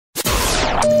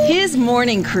His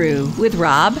morning crew with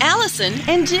Rob, Allison,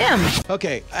 and Jim.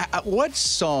 Okay, what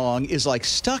song is like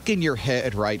stuck in your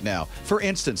head right now? For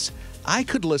instance, I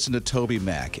could listen to Toby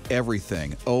Mac,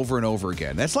 Everything, over and over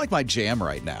again. That's like my jam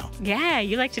right now. Yeah,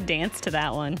 you like to dance to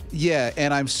that one. Yeah,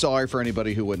 and I'm sorry for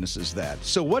anybody who witnesses that.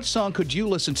 So what song could you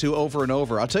listen to over and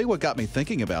over? I'll tell you what got me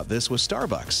thinking about this was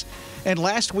Starbucks. And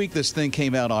last week this thing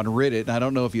came out on Reddit, and I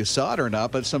don't know if you saw it or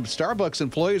not, but some Starbucks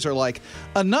employees are like,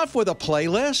 enough with a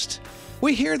playlist.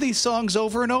 We hear these songs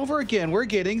over and over again. We're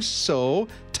getting so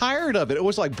tired of it. It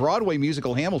was like Broadway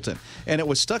musical Hamilton, and it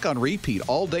was stuck on repeat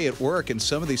all day at work, and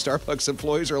some of these Starbucks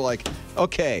employees are like,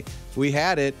 okay, we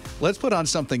had it. Let's put on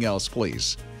something else,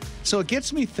 please. So it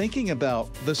gets me thinking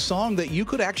about the song that you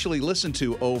could actually listen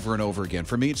to over and over again.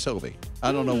 For me, it's Toby.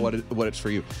 I don't know what it's for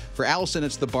you. For Allison,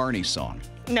 it's the Barney song.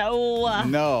 No.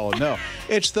 No.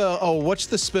 It's the, what's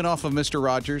the spinoff of Mr.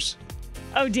 Rogers?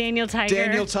 Oh, Daniel Tiger.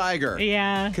 Daniel Tiger.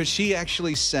 Yeah. Because she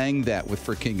actually sang that with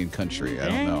For King and Country. I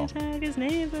don't know. Daniel Tiger's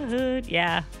Neighborhood.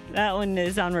 Yeah, that one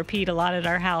is on repeat a lot at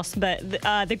our house. But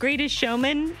the Greatest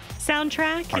Showman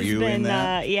soundtrack has been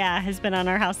has been on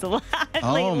our house a lot lately.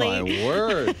 Oh my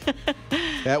word.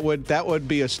 That would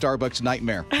be a Starbucks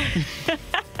nightmare.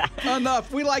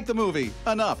 Enough. We like the movie.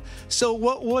 Enough. So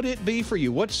what would it be for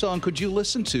you? What song could you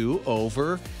listen to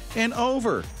over and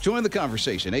over? Join the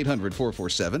conversation.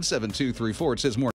 800-447-7234. It says more.